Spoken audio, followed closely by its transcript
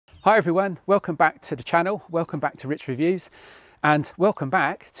Hi everyone, welcome back to the channel, welcome back to Rich Reviews, and welcome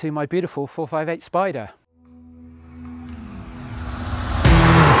back to my beautiful 458 Spider.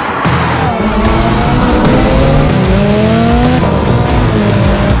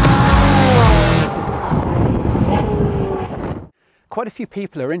 Quite a few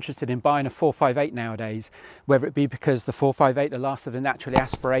people are interested in buying a 458 nowadays, whether it be because the 458 are the last of the naturally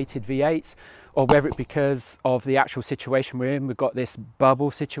aspirated V8s, or whether it because of the actual situation we're in. We've got this bubble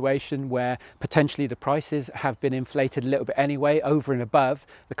situation where potentially the prices have been inflated a little bit anyway, over and above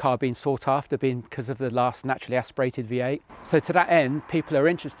the car being sought after, being because of the last naturally aspirated V8. So to that end, people are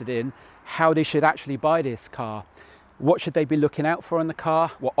interested in how they should actually buy this car. What should they be looking out for on the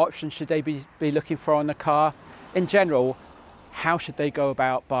car? What options should they be looking for on the car? In general, how should they go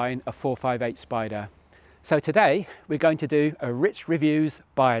about buying a 458 Spider? So today we're going to do a Rich Reviews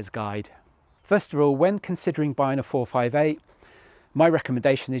buyer's guide. First of all, when considering buying a 458, my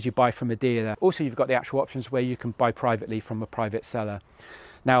recommendation is you buy from a dealer. Also, you've got the actual options where you can buy privately from a private seller.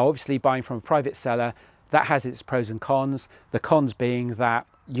 Now, obviously buying from a private seller, that has its pros and cons. The cons being that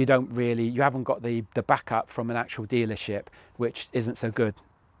you haven't got the backup from an actual dealership, which isn't so good.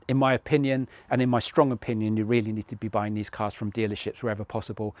 In my opinion, and in my strong opinion, you really need to be buying these cars from dealerships wherever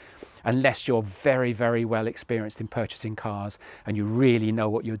possible, unless you're very, very well experienced in purchasing cars and you really know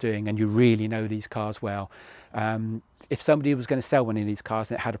what you're doing and you really know these cars well. If somebody was going to sell one of these cars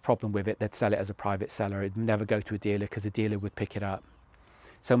and it had a problem with it, they'd sell it as a private seller. It'd never go to a dealer because a dealer would pick it up.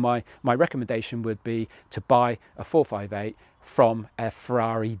 So my recommendation would be to buy a 458 from a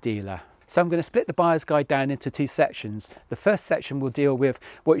Ferrari dealer. So I'm going to split the buyer's guide down into two sections. The first section will deal with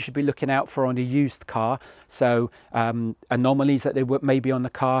what you should be looking out for on a used car. So anomalies that may be on the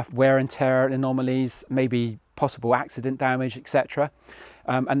car, wear and tear anomalies, maybe possible accident damage, etc.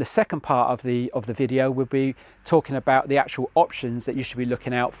 And the second part of the video will be talking about the actual options that you should be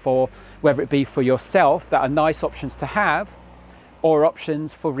looking out for, whether it be for yourself that are nice options to have, or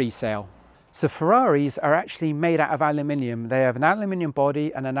options for resale. So Ferraris are actually made out of aluminium. They have an aluminium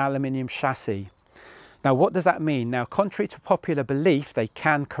body and an aluminium chassis. Now, what does that mean? Now, contrary to popular belief, they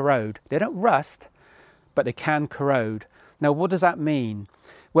can corrode. They don't rust, but they can corrode. Now, what does that mean?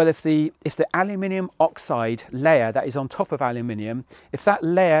 Well, if the aluminium oxide layer that is on top of aluminium, if that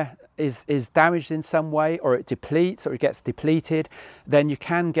layer is damaged in some way, or it depletes or it gets depleted, then you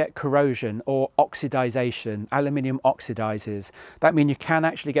can get corrosion or oxidization. Aluminium oxidizes. That means you can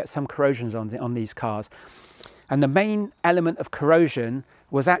actually get some corrosions on these cars. And the main element of corrosion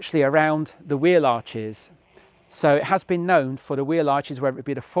was actually around the wheel arches. So it has been known for the wheel arches, whether it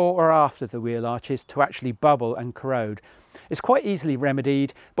be before or after the wheel arches, to actually bubble and corrode. It's quite easily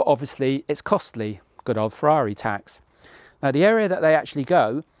remedied, but obviously it's costly. Good old Ferrari tax. Now, the area that they actually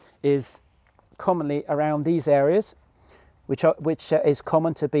go is commonly around these areas, which is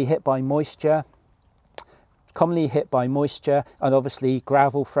common to be hit by moisture, and obviously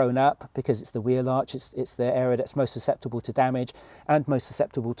gravel thrown up because it's the wheel arch. It's the area that's most susceptible to damage and most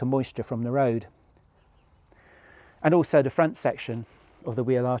susceptible to moisture from the road. And also the front section of the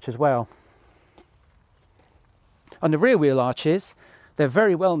wheel arch as well. On the rear wheel arches, they're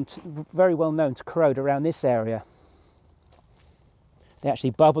very well known to corrode around this area. They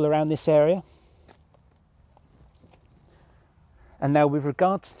actually bubble around this area. And now, with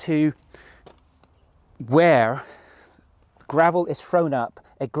regards to where gravel is thrown up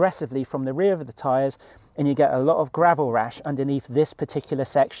aggressively from the rear of the tyres, and you get a lot of gravel rash underneath this particular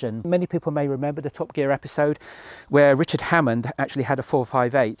section. Many people may remember the Top Gear episode where Richard Hammond actually had a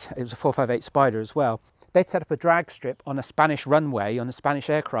 458. It was a 458 Spider as well. They'd set up a drag strip on a Spanish runway, on a Spanish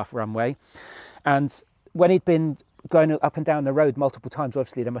aircraft runway, and when he'd been going up and down the road multiple times,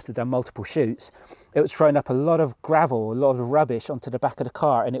 obviously they must have done multiple shoots, it was throwing up a lot of gravel, a lot of rubbish onto the back of the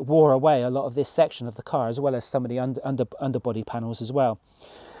car, and it wore away a lot of this section of the car, as well as some of the underbody panels as well.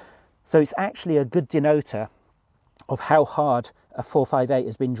 So it's actually a good denoter of how hard a 458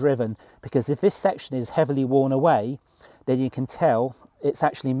 has been driven, because if this section is heavily worn away, then you can tell it's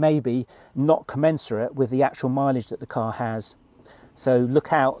actually maybe not commensurate with the actual mileage that the car has. So look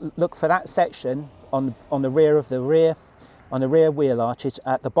for that section on the rear wheel arches,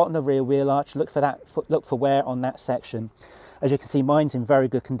 at the bottom of the rear wheel arch. Look for wear on that section. As you can see, mine's in very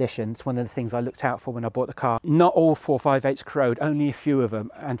good condition. It's one of the things I looked out for when I bought the car. Not all 458s corrode, only a few of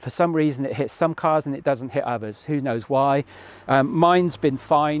them, and for some reason it hits some cars and it doesn't hit others. Who knows why? Mine's been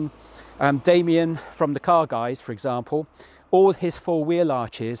fine. Damien from the Car Guys, for example, all his four wheel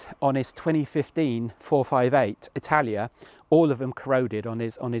arches on his 2015 458 Italia, all of them corroded on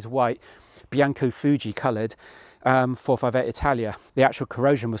his white Bianco Fuji coloured 458 Italia. The actual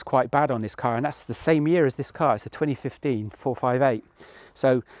corrosion was quite bad on this car, and that's the same year as this car. It's a 2015 458.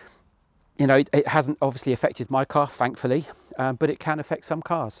 So You know, it hasn't obviously affected my car, thankfully, but it can affect some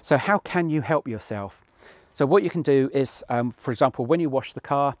cars. So how can you help yourself? So what you can do is, for example, when you wash the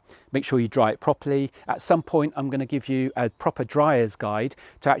car, make sure you dry it properly. At some point, I'm going to give you a proper dryer's guide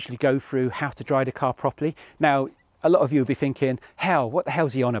to actually go through how to dry the car properly. Now, a lot of you will be thinking, hell, what the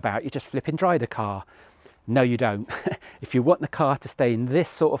hell's he on about? You just flip and dry the car. No, you don't. If you want the car to stay in this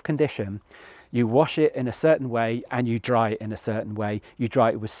sort of condition, you wash it in a certain way and you dry it in a certain way. You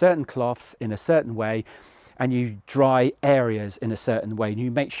dry it with certain cloths in a certain way, and you dry areas in a certain way. And you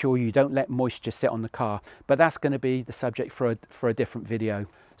make sure you don't let moisture sit on the car. But that's going to be the subject for a different video.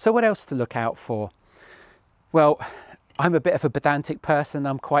 So what else to look out for? Well, I'm a bit of a pedantic person.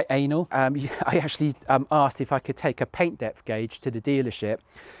 I'm quite anal. I actually asked if I could take a paint depth gauge to the dealership,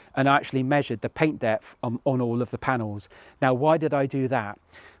 and I actually measured the paint depth on all of the panels. Now, why did I do that?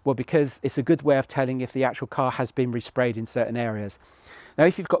 Well, because it's a good way of telling if the actual car has been resprayed in certain areas. Now,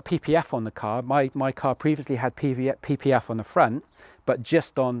 if you've got PPF on the car, my car previously had PPF on the front, but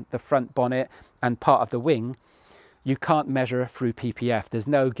just on the front bonnet and part of the wing, you can't measure through PPF. There's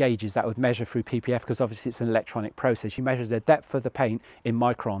no gauges that would measure through PPF because obviously it's an electronic process. You measure the depth of the paint in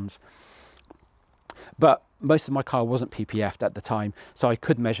microns. But most of my car wasn't PPF'd at the time, so I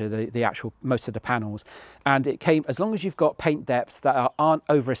could measure the actual most of the panels, and it came, as long as you've got paint depths that aren't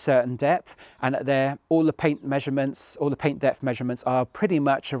over a certain depth, and that all the paint depth measurements are pretty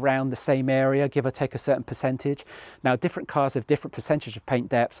much around the same area, give or take a certain percentage. Now, different cars have different percentage of paint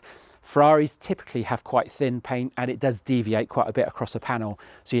depths. Ferraris typically have quite thin paint, and it does deviate quite a bit across a panel,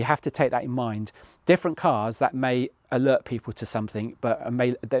 so you have to take that in mind. Different cars, that may alert people to something, but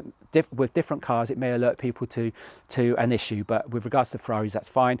with different cars it may alert people to an issue. But with regards to Ferraris, that's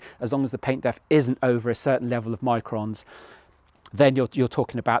fine, as long as the paint depth isn't over a certain level of microns. Then you're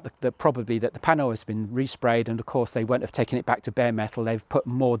talking about probably that the panel has been resprayed, and of course they won't have taken it back to bare metal. They've put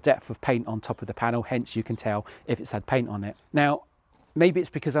more depth of paint on top of the panel, hence you can tell if it's had paint on it. Now, maybe it's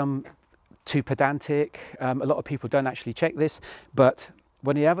because I'm too pedantic. A lot of people don't actually check this, but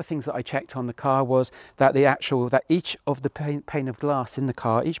one of the other things that I checked on the car was that each of the pane of glass in the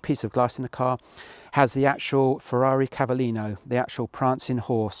car, each piece of glass in the car, has the actual Ferrari Cavallino, the actual prancing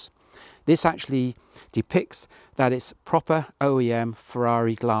horse. This actually depicts that it's proper OEM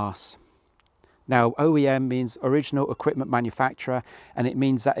Ferrari glass. Now, OEM means original equipment manufacturer, and it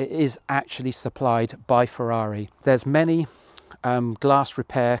means that it is actually supplied by Ferrari. There's many glass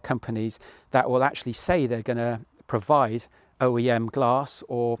repair companies that will actually say they're going to provide OEM glass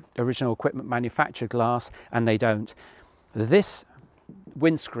or original equipment manufacturer glass, and they don't. This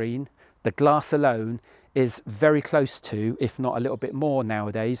windscreen, the glass alone, is very close to, if not a little bit more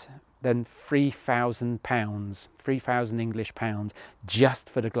nowadays, than £3,000, 3,000 English pounds, just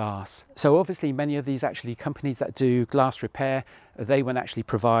for the glass. So obviously many of these actually companies that do glass repair, they won't actually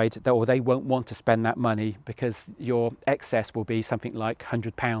provide that, or they won't want to spend that money, because your excess will be something like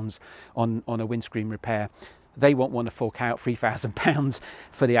 £100 on a windscreen repair. They won't want to fork out £3,000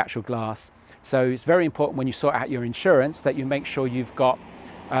 for the actual glass. So it's very important when you sort out your insurance that you make sure you've got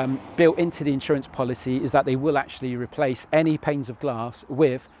built into the insurance policy is that they will actually replace any panes of glass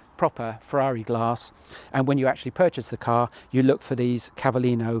with proper Ferrari glass. And when you actually purchase the car, you look for these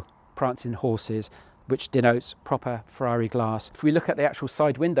Cavallino prancing horses, which denotes proper Ferrari glass. If we look at the actual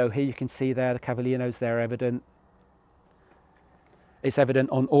side window here, you can see there the Cavallinos, they're evident. It's evident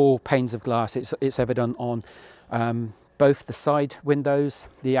on all panes of glass. It's evident on both the side windows,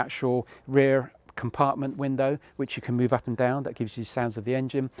 the actual rear compartment window, which you can move up and down, that gives you sounds of the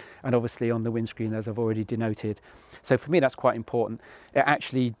engine, and obviously on the windscreen, as I've already denoted. So for me, that's quite important. It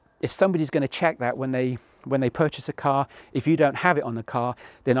actually, if somebody's going to check that when they purchase a car, if you don't have it on the car,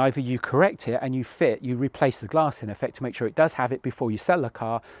 then either you correct it and you replace the glass in effect to make sure it does have it before you sell the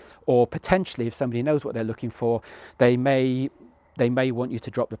car, or potentially if somebody knows what they're looking for, they may want you to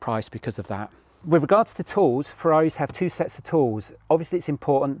drop the price because of that. With regards to tools, Ferraris have two sets of tools. Obviously it's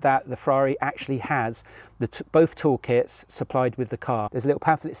important that the Ferrari actually has both toolkits supplied with the car. There's a little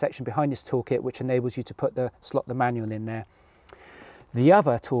pamphlet section behind this toolkit which enables you to slot the manual in there. The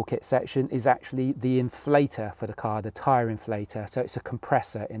other toolkit section is actually the inflator for the car, the tyre inflator. So it's a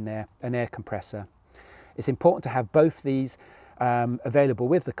compressor in there, an air compressor. It's important to have both these available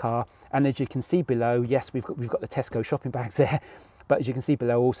with the car, and as you can see below, yes, we've got the Tesco shopping bags there, but as you can see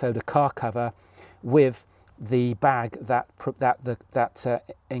below, also the car cover with the bag that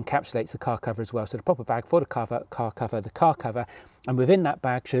encapsulates the car cover as well. So the proper bag for the car cover, and within that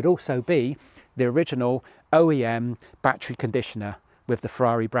bag should also be the original OEM battery conditioner with the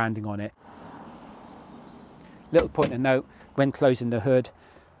Ferrari branding on it. Little point of note, when closing the hood,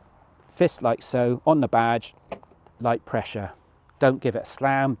 fist like so, on the badge, light pressure. Don't give it a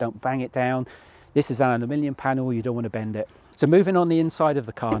slam, don't bang it down. This is an aluminium panel, you don't want to bend it. So moving on the inside of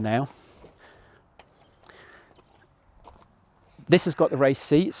the car now. This has got the race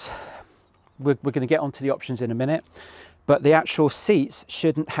seats. We're going to get onto the options in a minute. But the actual seats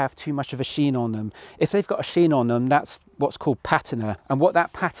shouldn't have too much of a sheen on them. If they've got a sheen on them, that's what's called patina. And what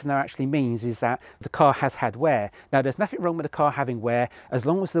that patina actually means is that the car has had wear. Now, there's nothing wrong with the car having wear, as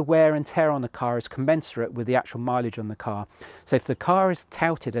long as the wear and tear on the car is commensurate with the actual mileage on the car. So if the car is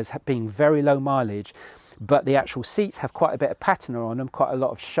touted as being very low mileage, but the actual seats have quite a bit of patina on them, quite a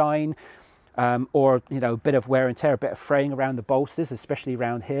lot of shine, or a bit of wear and tear, a bit of fraying around the bolsters, especially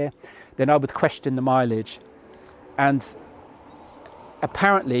around here, then I would question the mileage. And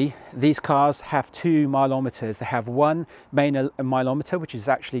apparently these cars have two mileometers. They have one main mileometer, which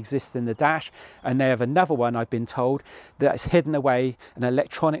actually exists in the dash, and they have another one, I've been told, that's hidden away, an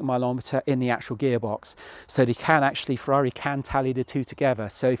electronic mileometer in the actual gearbox. So Ferrari can tally the two together.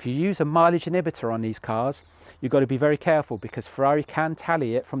 So if you use a mileage inhibitor on these cars, you've got to be very careful, because Ferrari can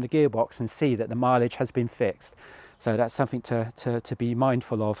tally it from the gearbox and see that the mileage has been fixed. So that's something to be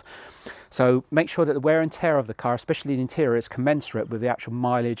mindful of. So make sure that the wear and tear of the car, especially the interior, is commensurate with the actual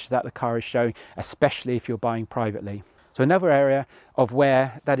mileage that the car is showing, especially if you're buying privately. So another area of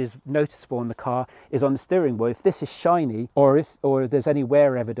wear that is noticeable on the car is on the steering wheel. If this is shiny, or if there's any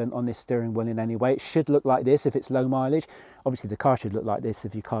wear evident on this steering wheel in any way, it should look like this if it's low mileage. Obviously the car should look like this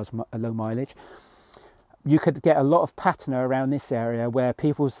if your car's a low mileage. You could get a lot of patina around this area where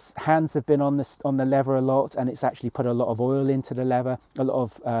people's hands have been on the lever a lot, and it's actually put a lot of oil into the lever, a lot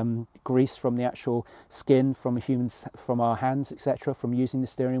of grease from the actual skin from our hands, etc., from using the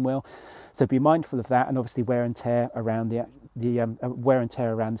steering wheel. So be mindful of that, and obviously wear and tear around the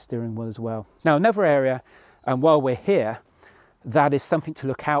steering wheel as well. Now another area, and while we're here, that is something to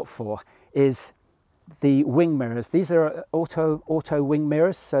look out for is the wing mirrors. These are auto wing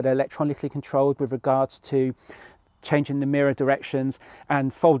mirrors, so they're electronically controlled with regards to changing the mirror directions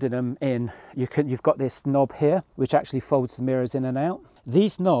and folding them in. You've got this knob here which actually folds the mirrors in and out.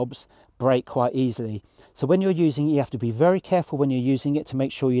 These knobs break quite easily, so when you're using it, you have to be very careful when you're using it to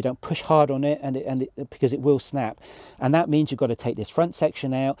make sure you don't push hard on it, because it will snap. And that means you've got to take this front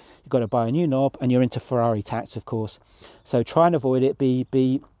section out, you've got to buy a new knob, and you're into Ferrari tax, of course. So try and avoid it.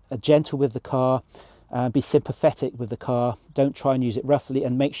 Be gentle with the car. Be sympathetic with the car. Don't try and use it roughly,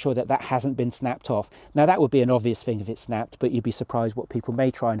 and make sure that that hasn't been snapped off. Now that would be an obvious thing if it's snapped, but you'd be surprised what people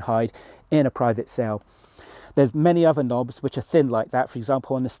may try and hide in a private sale. There's many other knobs which are thin like that. For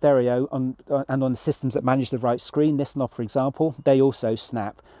example, on the stereo and on the systems that manage the right screen, this knob for example, they also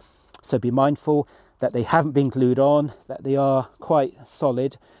snap. So be mindful that they haven't been glued on, that they are quite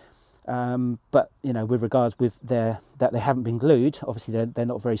solid. But with regards that they haven't been glued, obviously they're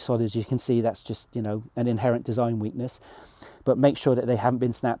not very solid, as you can see. That's just an inherent design weakness. But make sure that they haven't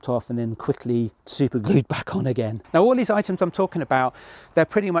been snapped off and then quickly super glued back on again. Now all these items I'm talking about, they're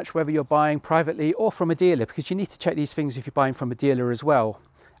pretty much whether you're buying privately or from a dealer, because you need to check these things if you're buying from a dealer as well.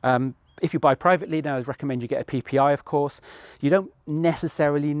 If you buy privately, now I'd recommend you get a PPI, of course. You don't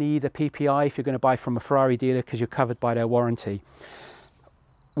necessarily need a PPI if you're going to buy from a Ferrari dealer, because you're covered by their warranty.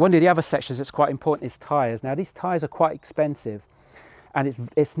 One of the other sections that's quite important is tyres. Now these tyres are quite expensive, and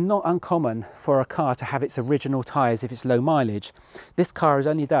it's not uncommon for a car to have its original tyres if it's low mileage. This car had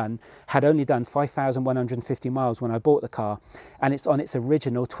only done 5,150 miles when I bought the car, and it's on its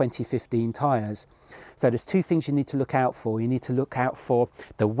original 2015 tyres. So there's two things you need to look out for. You need to look out for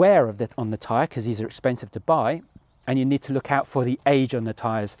the wear on the tyre, because these are expensive to buy, and you need to look out for the age on the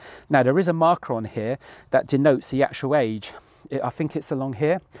tyres. Now there is a marker on here that denotes the actual age. I think it's along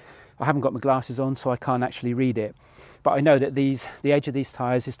here. I haven't got my glasses on, so I can't actually read it. But I know that the age of these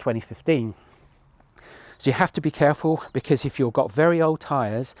tyres is 2015. So you have to be careful, because if you've got very old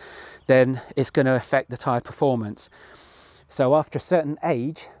tyres, then it's going to affect the tyre performance. So after a certain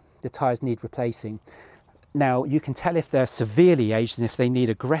age, the tyres need replacing. Now you can tell if they're severely aged and if they need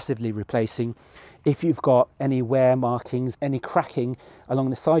aggressively replacing if you've got any wear markings, any cracking along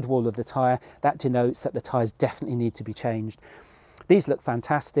the sidewall of the tyre. That denotes that the tyres definitely need to be changed. These look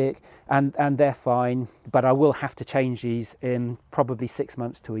fantastic and they're fine, but I will have to change these in probably 6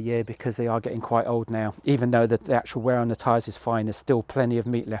 months to a year, because they are getting quite old now. Even though the actual wear on the tyres is fine, there's still plenty of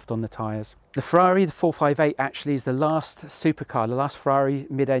meat left on the tyres. The Ferrari, the 458, actually is the last supercar, the last Ferrari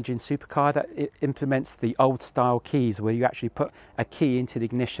mid-engine supercar that implements the old style keys, where you actually put a key into the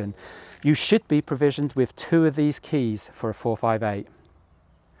ignition. You should be provisioned with 2 of these keys for a 458.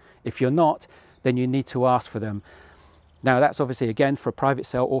 If you're not, then you need to ask for them. Now that's obviously again for a private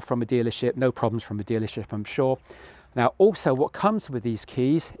sale or from a dealership. No problems from a dealership, I'm sure. Now also what comes with these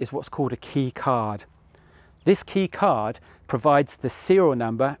keys is what's called a key card. This key card provides the serial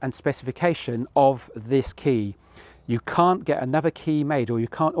number and specification of this key. You can't get another key made, or you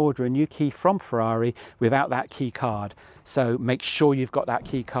can't order a new key from Ferrari without that key card. So make sure you've got that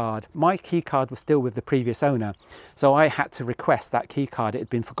key card. My key card was still with the previous owner, so I had to request that key card. It had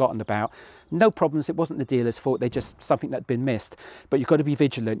been forgotten about. No problems, it wasn't the dealer's fault, they just something that had been missed. But you've got to be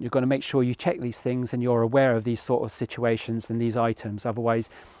vigilant, you've got to make sure you check these things and you're aware of these sort of situations and these items. Otherwise,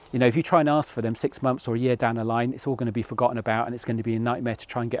 you know, if you try and ask for them 6 months or a year down the line, it's all going to be forgotten about and it's going to be a nightmare to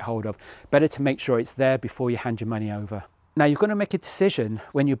try and get hold of. Better to make sure it's there before you hand your money over. Now, you've got to make a decision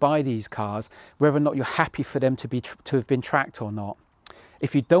when you buy these cars whether or not you're happy for them to have been tracked or not.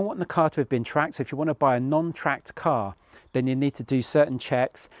 If you don't want the car to have been tracked, so if you want to buy a non-tracked car, then you need to do certain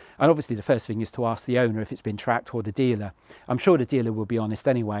checks. And obviously the first thing is to ask the owner if it's been tracked, or the dealer. I'm sure the dealer will be honest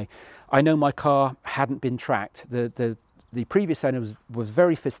anyway. I know my car hadn't been tracked. The previous owner was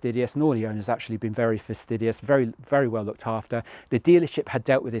very fastidious, and all the owners actually been very fastidious, very well looked after. The dealership had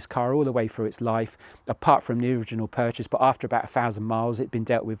dealt with this car all the way through its life, apart from the original purchase, but after about 1,000 miles, it'd been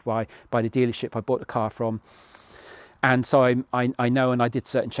dealt with by the dealership I bought the car from. And so I know, and I did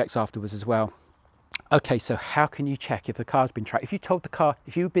certain checks afterwards as well. Okay, so how can you check if the car's been tracked? If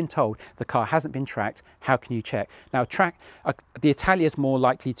you've been told the car hasn't been tracked, how can you check? Now, the Italia is more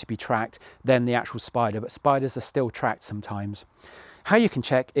likely to be tracked than the actual Spider, but Spiders are still tracked sometimes. How you can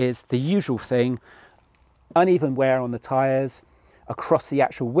check is the usual thing: uneven wear on the tyres, across the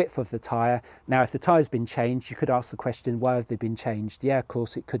actual width of the tyre. Now, if the tyre's been changed, you could ask the question, why have they been changed? Yeah, of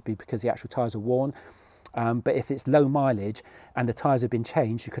course, it could be because the actual tyres are worn. But if it's low mileage and the tyres have been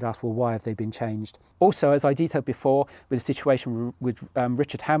changed, you could ask, well, why have they been changed? Also, as I detailed before, with the situation with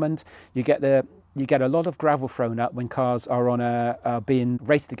Richard Hammond, you get a lot of gravel thrown up when cars are being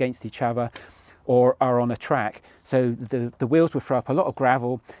raced against each other or are on a track. So the wheels will throw up a lot of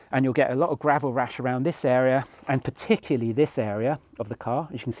gravel, and you'll get a lot of gravel rash around this area, and particularly this area of the car.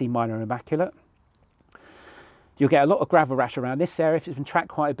 As you can see, mine are immaculate. You'll get a lot of gravel rash around this area if it's been tracked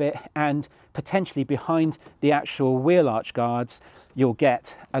quite a bit, and potentially behind the actual wheel arch guards, you'll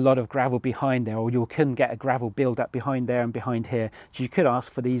get a lot of gravel behind there, or you can get a gravel build up behind there and behind here. So you could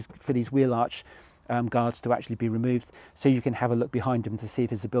ask for these wheel arch guards to actually be removed, so you can have a look behind them to see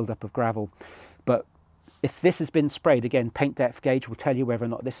if there's a build up of gravel. But if this has been sprayed, again, paint depth gauge will tell you whether or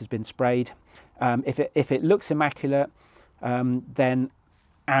not this has been sprayed. If it looks immaculate,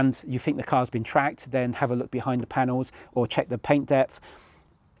 and you think the car's been tracked, then have a look behind the panels or check the paint depth.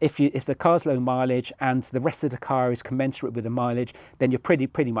 If the car's low mileage and the rest of the car is commensurate with the mileage, then you're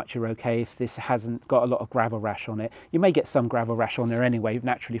pretty much okay if this hasn't got a lot of gravel rash on it. You may get some gravel rash on there anyway,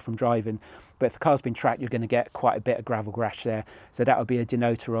 naturally from driving, but if the car's been tracked, you're going to get quite a bit of gravel rash there. So that would be a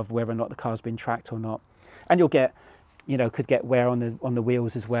denoter of whether or not the car's been tracked or not. And you'll get, could get wear on the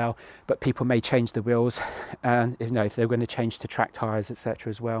wheels as well, but people may change the wheels, and if they're going to change to track tyres, etc.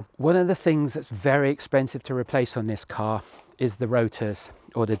 as well. One of the things that's very expensive to replace on this car is the rotors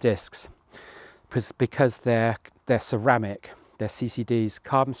or the discs, because they're ceramic, they're CCDs,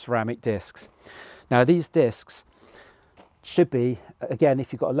 carbon ceramic discs. Now, these discs should be, again,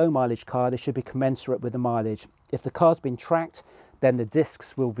 if you've got a low mileage car, they should be commensurate with the mileage. If the car's been tracked, then the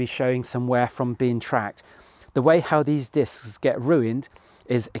discs will be showing some wear from being tracked. The way how these discs get ruined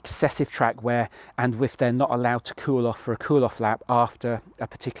is excessive track wear, and if they're not allowed to cool off for a cool-off lap after a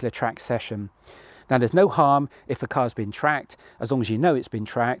particular track session. Now, there's no harm if a car's been tracked, as long as you know it's been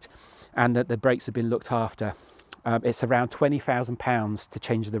tracked and that the brakes have been looked after. It's around £20,000 to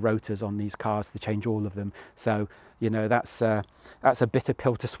change the rotors on these cars, to change all of them. So, that's a bitter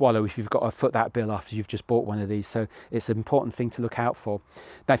pill to swallow if you've got to foot that bill after you've just bought one of these. So it's an important thing to look out for.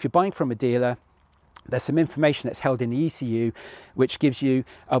 Now, if you're buying from a dealer, there's some information that's held in the ECU which gives you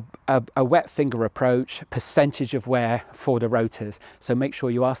a wet finger approach, percentage of wear for the rotors. So make sure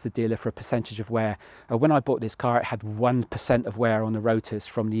you ask the dealer for a percentage of wear. When I bought this car, it had 1% of wear on the rotors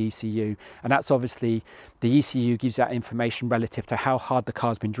from the ECU, and that's obviously, the ECU gives that information relative to how hard the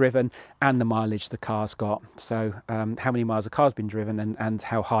car's been driven and the mileage the car's got. So how many miles the car's been driven and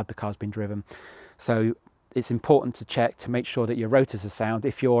how hard the car's been driven. So it's important to check to make sure that your rotors are sound.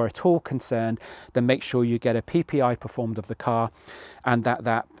 If you're at all concerned, then make sure you get a PPI performed of the car, and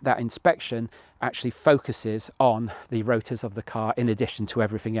that inspection actually focuses on the rotors of the car in addition to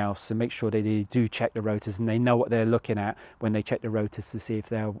everything else. So make sure they do check the rotors and they know what they're looking at when they check the rotors to see if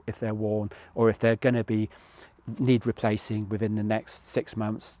they're worn, or if they're going to need replacing within the next 6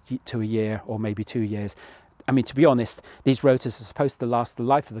 months to a year, or maybe 2 years. I mean, to be honest, these rotors are supposed to last the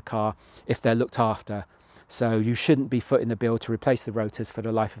life of the car if they're looked after. So you shouldn't be footing the bill to replace the rotors for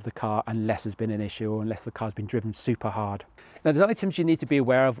the life of the car unless there's been an issue or unless the car's been driven super hard. Now, there's items you need to be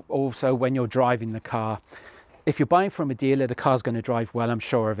aware of also when you're driving the car. If you're buying from a dealer, the car's going to drive well, I'm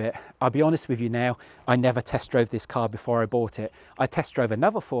sure of it. I'll be honest with you now, I never test drove this car before I bought it. I test drove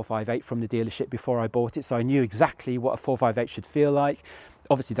another 458 from the dealership before I bought it, so I knew exactly what a 458 should feel like.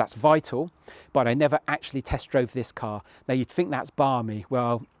 Obviously that's vital, but I never actually test drove this car. Now you'd think that's balmy.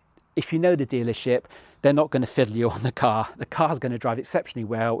 Well, if you know the dealership, they're not going to fiddle you on the car. The car's going to drive exceptionally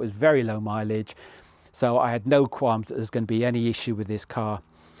well. It was very low mileage, so I had no qualms that there's going to be any issue with this car.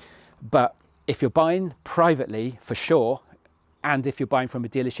 But if you're buying privately, for sure, and if you're buying from a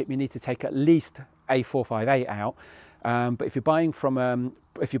dealership, you need to take at least a 458 out. But if you're buying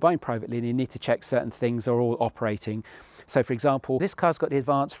privately, you need to check certain things are all operating. So for example, this car's got the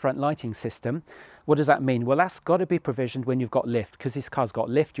advanced front lighting system. What does that mean? Well, that's got to be provisioned when you've got lift, because this car's got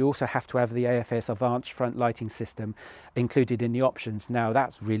lift. You also have to have the AFS advanced front lighting system included in the options. Now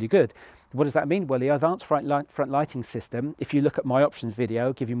that's really good. What does that mean? Well, the advanced front lighting system, if you look at my options video,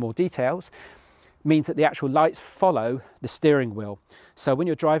 I'll give you more details, means that the actual lights follow the steering wheel. So when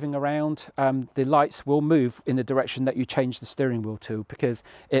you're driving around, the lights will move in the direction that you change the steering wheel to, because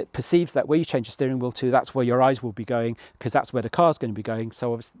it perceives that where you change the steering wheel to, that's where your eyes will be going, because that's where the car's going to be going.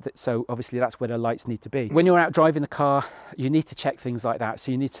 So obviously that's where the lights need to be. When you're out driving the car, you need to check things like that.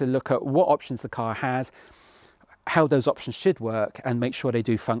 So you need to look at what options the car has, how those options should work, and make sure they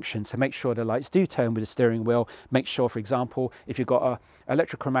do function. So make sure the lights do turn with the steering wheel. Make sure, for example, if you've got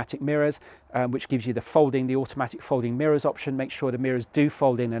electrochromatic mirrors, which gives you the automatic folding mirrors option, make sure the mirrors do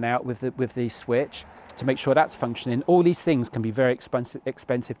fold in and out with the switch to make sure that's functioning. All these things can be very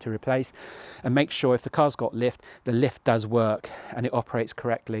expensive to replace, and make sure if the car's got lift, the lift does work and it operates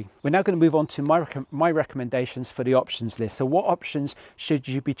correctly. We're now going to move on to my recommendations for the options list. So what options should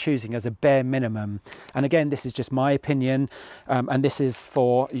you be choosing as a bare minimum? And again, this is just my opinion, and this is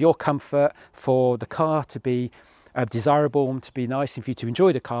for your comfort, for the car to be desirable, to be nice, and for you to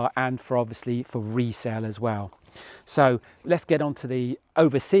enjoy the car, and for obviously for resale as well. So let's get on to the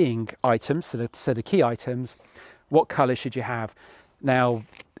overseeing items, so the key items. What colour should you have? Now,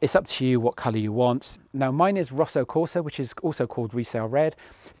 it's up to you what colour you want. Now, mine is Rosso Corsa, which is also called Resale Red.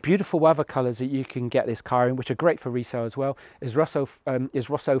 Beautiful other colours that you can get this car in, which are great for resale as well, is Rosso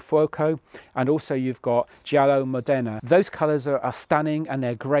Fuoco, and also you've got Giallo Modena. Those colours are stunning, and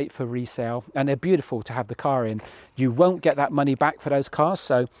they're great for resale, and they're beautiful to have the car in. You won't get that money back for those cars,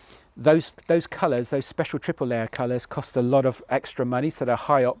 so those colours, those special triple layer colours, cost a lot of extra money, so they're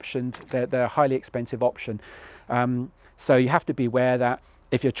high optioned, they're a highly expensive option. So you have to be aware that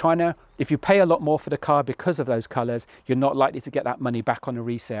if you pay a lot more for the car because of those colours, you're not likely to get that money back on a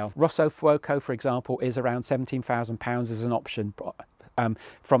resale. Rosso Fuoco, for example, is around £17,000 as an option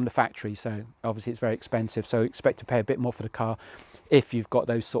from the factory, so obviously it's very expensive, so expect to pay a bit more for the car if you've got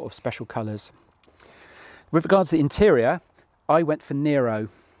those sort of special colours. With regards to the interior, I went for Nero.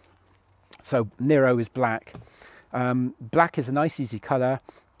 So Nero is black. Black is a nice easy colour.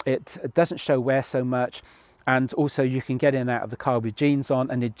 It doesn't show wear so much, and also you can get in and out of the car with jeans on,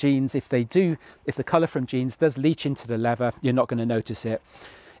 and the jeans, if the colour from jeans does leach into the leather, you're not going to notice it.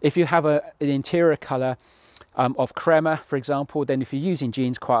 If you have an interior colour of crema, for example, then if you're using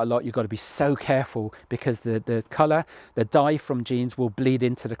jeans quite a lot, you've got to be so careful, because the colour, the dye from jeans will bleed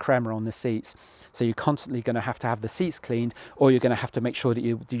into the crema on the seats. So you're constantly going to have the seats cleaned, or you're going to have to make sure that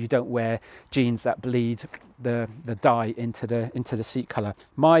you don't wear jeans that bleed the dye into the seat colour.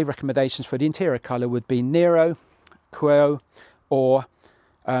 My recommendations for the interior colour would be Nero, Cuero, or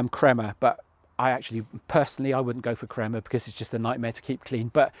crema, but personally I wouldn't go for crema because it's just a nightmare to keep clean,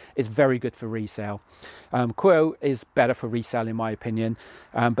 but it's very good for resale. Cuero is better for resale in my opinion,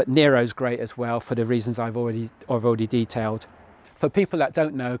 but Nero's great as well for the reasons I've already detailed. For people that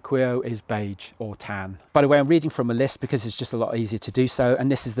don't know, Cuero is beige or tan. By the way, I'm reading from a list because it's just a lot easier to do so, and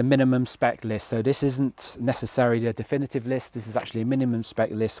this is the minimum spec list. So this isn't necessarily a definitive list, this is actually a minimum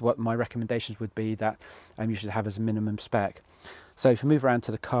spec list. What my recommendations would be that you should have as a minimum spec. So if you move around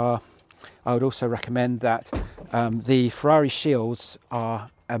to the car, I would also recommend that the Ferrari shields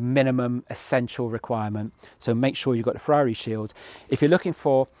are a minimum essential requirement. So make sure you've got the Ferrari shields. If you're looking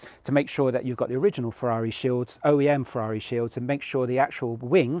to make sure that you've got the original Ferrari shields, OEM Ferrari shields, and make sure the actual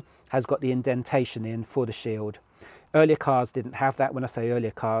wing has got the indentation in for the shield. Earlier cars didn't have that. When I say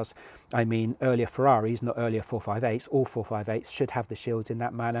earlier cars, I mean earlier Ferraris, not earlier 458s. All 458s should have the shields in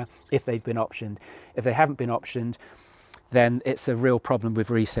that manner if they've been optioned. If they haven't been optioned, then it's a real problem with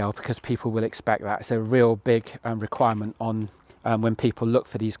resale, because people will expect that. It's a real big requirement on when people look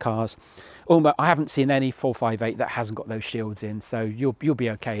for these cars. I haven't seen any 458 that hasn't got those shields in, so you'll be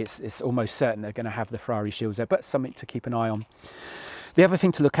okay. It's almost certain they're going to have the Ferrari shields there, but something to keep an eye on. The other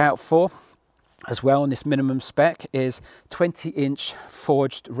thing to look out for as well on this minimum spec is 20-inch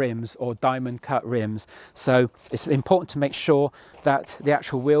forged rims or diamond cut rims. So it's important to make sure that the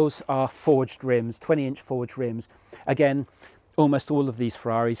actual wheels are forged rims, 20-inch forged rims. Again, almost all of these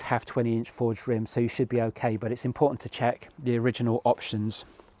Ferraris have 20-inch forged rims, so you should be okay, but it's important to check the original options.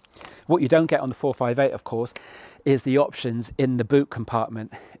 What you don't get on the 458, of course, is the options in the boot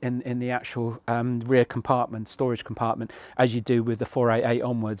compartment, in the actual rear compartment, storage compartment, as you do with the 488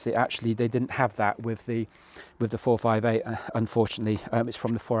 onwards. They didn't have that with the 458, unfortunately. It's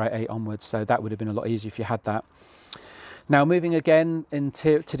from the 488 onwards, so that would have been a lot easier if you had that. Now, moving again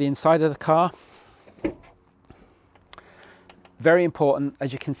to the inside of the car. Very important,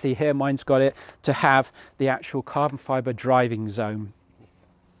 as you can see here, mine's got it, to have the actual carbon fibre driving zone.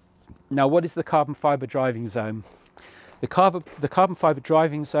 Now, what is the carbon fibre driving zone? The carbon fibre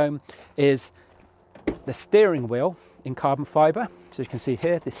driving zone is the steering wheel in carbon fibre. So you can see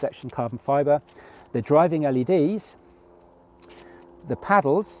here, this section carbon fibre, the driving LEDs, the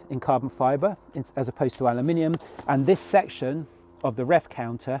paddles in carbon fibre as opposed to aluminium, and this section of the ref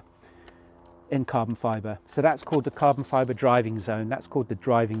counter in carbon fibre. So that's called the carbon fibre driving zone. That's called the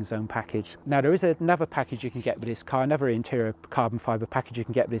driving zone package. Now, there is another package you can get with this car, another interior carbon fibre package you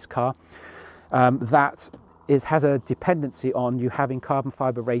can get with this car that has a dependency on you having carbon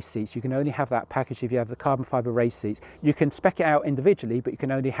fibre race seats. You can only have that package if you have the carbon fibre race seats. You can spec it out individually, but you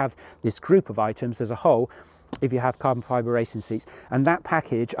can only have this group of items as a whole if you have carbon fibre racing seats. And that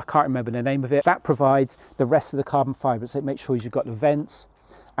package, I can't remember the name of it, that provides the rest of the carbon fibre. So it makes sure you've got the vents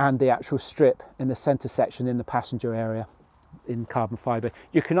and the actual strip in the centre section in the passenger area in carbon fibre.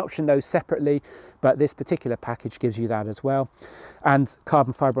 You can option those separately, but this particular package gives you that as well. And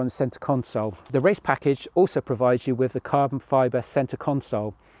carbon fibre on the centre console. The race package also provides you with the carbon fibre centre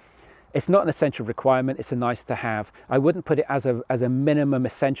console. It's not an essential requirement, it's a nice to have. I wouldn't put it as a minimum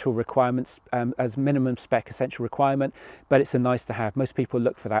essential requirements, as minimum spec essential requirement, but it's a nice to have. Most people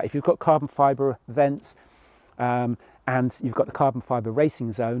look for that. If you've got carbon fibre vents, and you've got the carbon fibre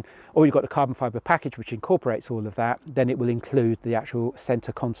racing zone, or you've got the carbon fibre package which incorporates all of that, then it will include the actual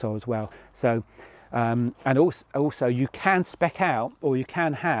centre console as well. So, and also you can spec out, or you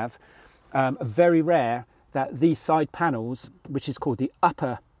can have, very rare that these side panels, which is called the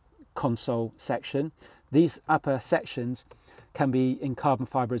upper console section, these upper sections can be in carbon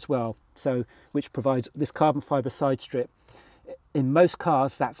fibre as well. So, which provides this carbon fibre side strip. In most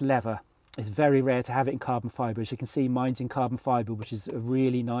cars, that's leather. It's very rare to have it in carbon fibre. As you can see, mine's in carbon fibre, which is a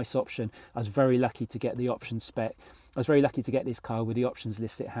really nice option. I was very lucky to get the options spec. I was very lucky to get this car with the options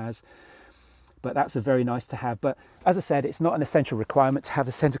list it has. But that's a very nice to have. But as I said, it's not an essential requirement to have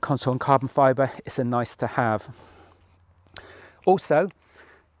the centre console in carbon fibre. It's a nice to have. Also,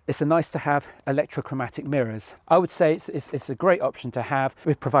 it's a nice to have electrochromatic mirrors. I would say it's a great option to have.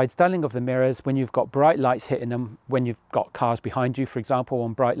 It provides dulling of the mirrors when you've got bright lights hitting them, when you've got cars behind you, for example,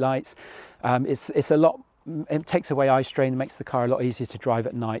 on bright lights. It takes away eye strain, makes the car a lot easier to drive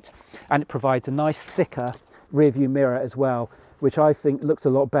at night. And it provides a nice thicker rear view mirror as well, which I think looks a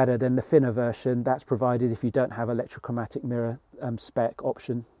lot better than the thinner version that's provided if you don't have electrochromatic mirror spec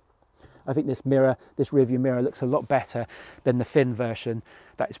option. I think this rear view mirror looks a lot better than the thin version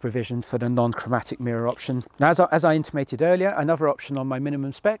that is provisioned for the non-chromatic mirror option. Now, as I intimated earlier, another option on my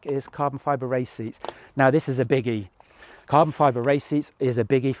minimum spec is carbon fibre race seats. Now, this is a biggie. Carbon fibre race seats is a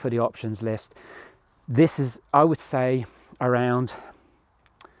biggie for the options list. This is, I would say, around,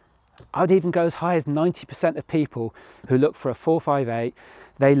 I would even go as high as 90% of people who look for a 458,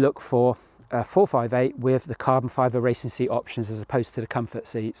 they look for a 458 with the carbon fibre racing seat options as opposed to the comfort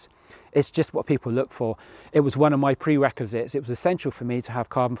seats. It's just what people look for. It was one of my prerequisites. It was essential for me to have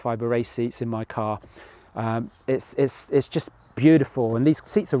carbon fibre race seats in my car. It's just beautiful, and these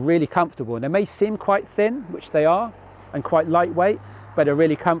seats are really comfortable. And they may seem quite thin, which they are, and quite lightweight, but they're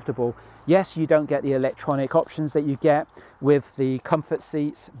really comfortable. Yes, you don't get the electronic options that you get with the comfort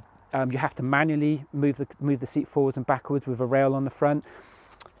seats. You have to manually move the seat forwards and backwards with a rail on the front.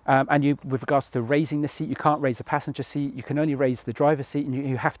 With regards to raising the seat, you can't raise the passenger seat. You can only raise the driver's seat, and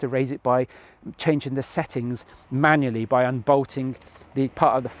you have to raise it by changing the settings manually, by unbolting the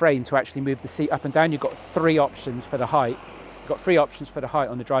part of the frame to actually move the seat up and down. You've got three options for the height. You've got three options for the height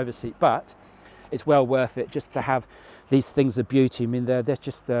on the driver's seat, but it's well worth it just to have these things of beauty. I mean, they're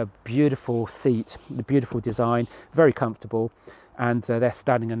just a beautiful seat, the beautiful design, very comfortable, and they're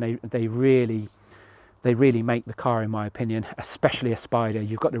stunning, and they really They really make the car, in my opinion, especially a Spider.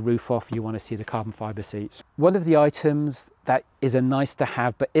 You've got the roof off, you want to see the carbon fibre seats. One of the items that is a nice to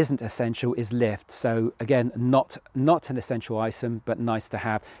have but isn't essential is lift. So again, not an essential item, but nice to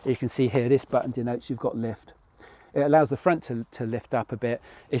have. You can see here, this button denotes you've got lift. It allows the front to lift up a bit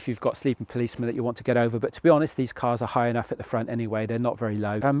if you've got sleeping policemen that you want to get over. But to be honest, these cars are high enough at the front anyway. They're not very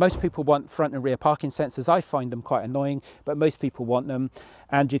low. Most people want front and rear parking sensors. I find them quite annoying, but most people want them.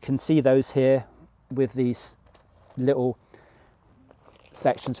 And you can see those here with these little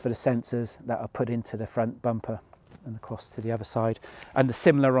sections for the sensors that are put into the front bumper and across to the other side. And the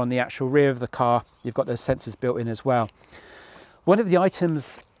similar on the actual rear of the car, you've got those sensors built in as well. One of the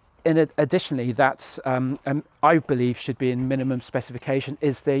items additionally that I believe should be in minimum specification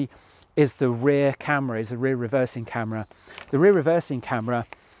is the rear camera, is the rear reversing camera. The rear reversing camera,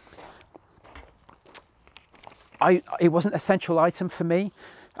 it wasn't an essential item for me.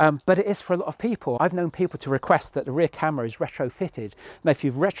 But it is for a lot of people. I've known people to request that the rear camera is retrofitted. Now, if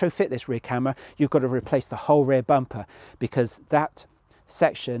you retrofit this rear camera, you've got to replace the whole rear bumper because that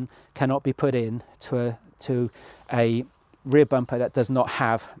section cannot be put in to a rear bumper that does not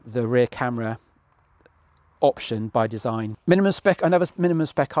have the rear camera option by design. Minimum spec, another minimum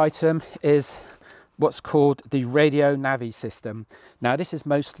spec item is what's called the radio navi system. Now, this is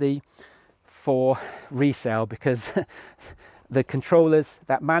mostly for resale because the controllers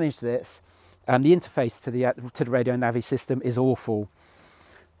that manage this and the interface to the radio navi system is awful.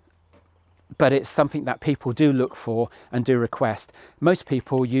 But it's something that people do look for and do request. Most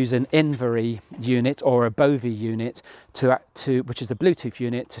people use an Invery unit or a Bovi unit which is a Bluetooth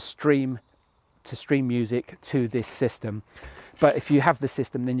unit to stream music to this system. But if you have the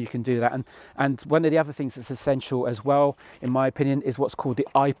system, then you can do that. And one of the other things that's essential as well, in my opinion, is what's called the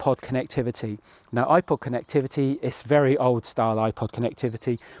iPod connectivity. Now, iPod connectivity is very old style iPod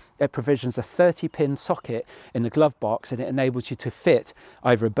connectivity. It provisions a 30-pin socket in the glove box, and it enables you to fit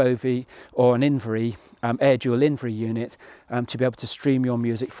either a Bovi or an Invery, Air Dual Invery unit to be able to stream your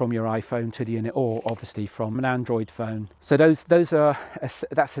music from your iPhone to the unit, or obviously from an Android phone. So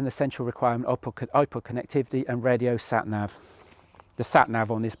that's an essential requirement: iPod connectivity and radio sat nav. The sat nav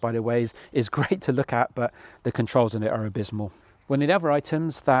on this, by the way, is great to look at, but the controls on it are abysmal. One of the other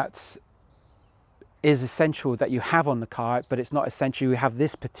items that is essential that you have on the car, but it's not essential you have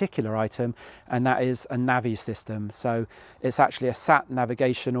this particular item, and that is a Navi system. So it's actually a sat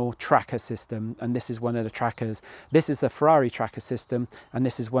navigational tracker system, and this is one of the trackers. This is a Ferrari tracker system, and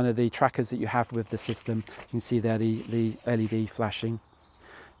this is one of the trackers that you have with the system. You can see there the LED flashing.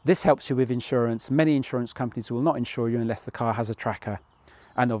 This helps you with insurance. Many insurance companies will not insure you unless the car has a tracker,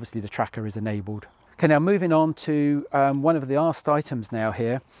 and obviously the tracker is enabled. Okay, now moving on to one of the last items now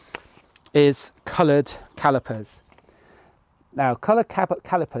here is coloured calipers. Now, coloured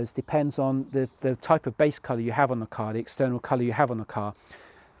calipers depends on the type of base colour you have on the car, the external colour you have on the car.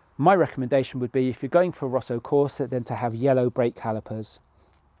 My recommendation would be, if you're going for Rosso Corsa, then to have yellow brake calipers.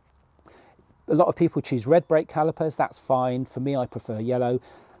 A lot of people choose red brake calipers. That's fine. For me, I prefer yellow.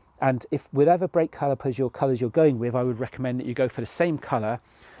 And if whatever brake calipers colours you're going with, I would recommend that you go for the same colour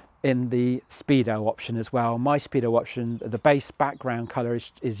in the Speedo option as well. My Speedo option, the base background colour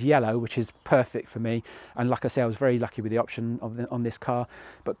is yellow, which is perfect for me. And like I say, I was very lucky with the option on this car,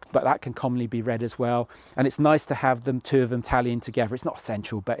 but that can commonly be red as well. And it's nice to have two of them tallying together. It's not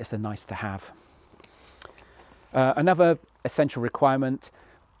essential, but it's a nice to have. Another essential requirement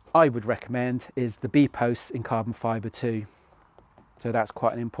I would recommend is the B posts in carbon fibre too. So that's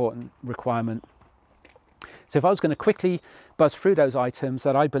quite an important requirement. So if I was going to quickly buzz through those items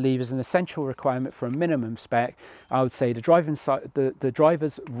that I believe is an essential requirement for a minimum spec, I would say the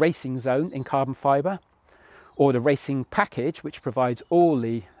driver's racing zone in carbon fibre, or the racing package, which provides all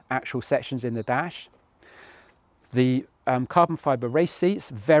the actual sections in the dash. The carbon fibre race seats,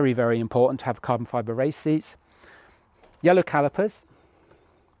 very, very important to have carbon fibre race seats. Yellow calipers,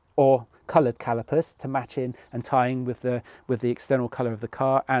 or coloured calipers to match in and tying with the external colour of the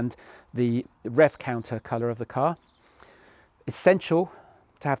car and the rev counter colour of the car. Essential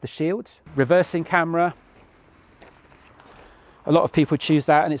to have the shields. Reversing camera. A lot of people choose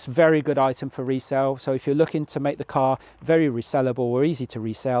that, and it's a very good item for resale. So if you're looking to make the car very resellable or easy to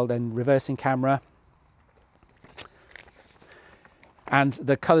resell, then reversing camera. And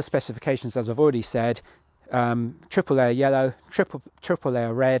the colour specifications, as I've already said, triple layer yellow, triple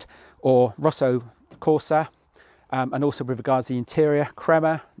layer red, or Rosso Corsa, and also with regards to the interior,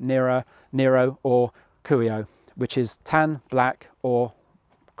 Crema, Nero, or Curio, which is tan, black, or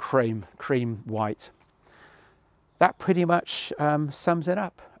cream white. That pretty much sums it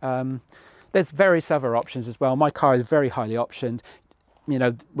up. There's various other options as well. My car is very highly optioned. you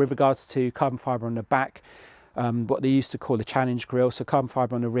know, with regards to carbon fibre on the back, what they used to call the challenge grille, so carbon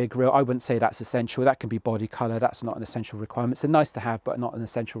fibre on the rear grille, I wouldn't say that's essential. That can be body colour, that's not an essential requirement. It's a nice to have, but not an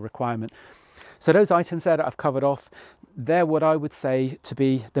essential requirement. So those items there that I've covered off, they're what I would say to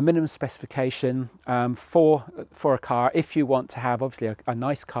be the minimum specification for a car, if you want to have obviously a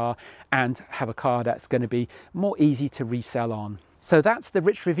nice car and have a car that's going to be more easy to resell on. So that's the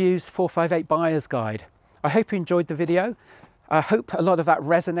Rich Reviews 458 Buyer's Guide. I hope you enjoyed the video. I hope a lot of that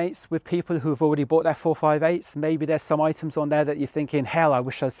resonates with people who have already bought their 458s. Maybe there's some items on there that you're thinking, hell, I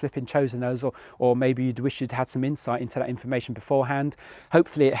wish I'd flipping chosen those, or maybe you'd wish you'd had some insight into that information beforehand.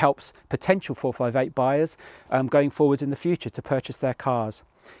 Hopefully it helps potential 458 buyers going forward in the future to purchase their cars.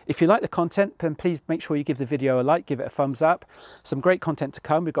 If you like the content, then please make sure you give the video a like, give it a thumbs up. Some great content to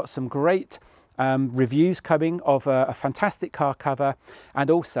come. We've got some great reviews coming of a fantastic car cover,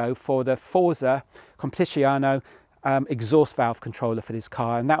 and also for the Forza Compleanno exhaust valve controller for this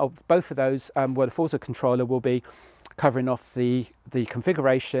car, and that'll both of those well, the Forza controller will be covering off the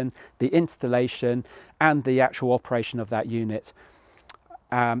configuration, the installation and the actual operation of that unit.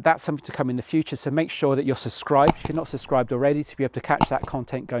 That's something to come in the future, so make sure that you're subscribed if you're not subscribed already to be able to catch that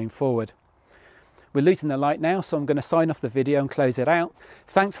content going forward. We're losing the light now, so I'm going to sign off the video and close it out.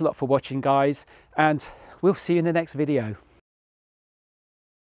 Thanks a lot for watching, guys, and we'll see you in the next video.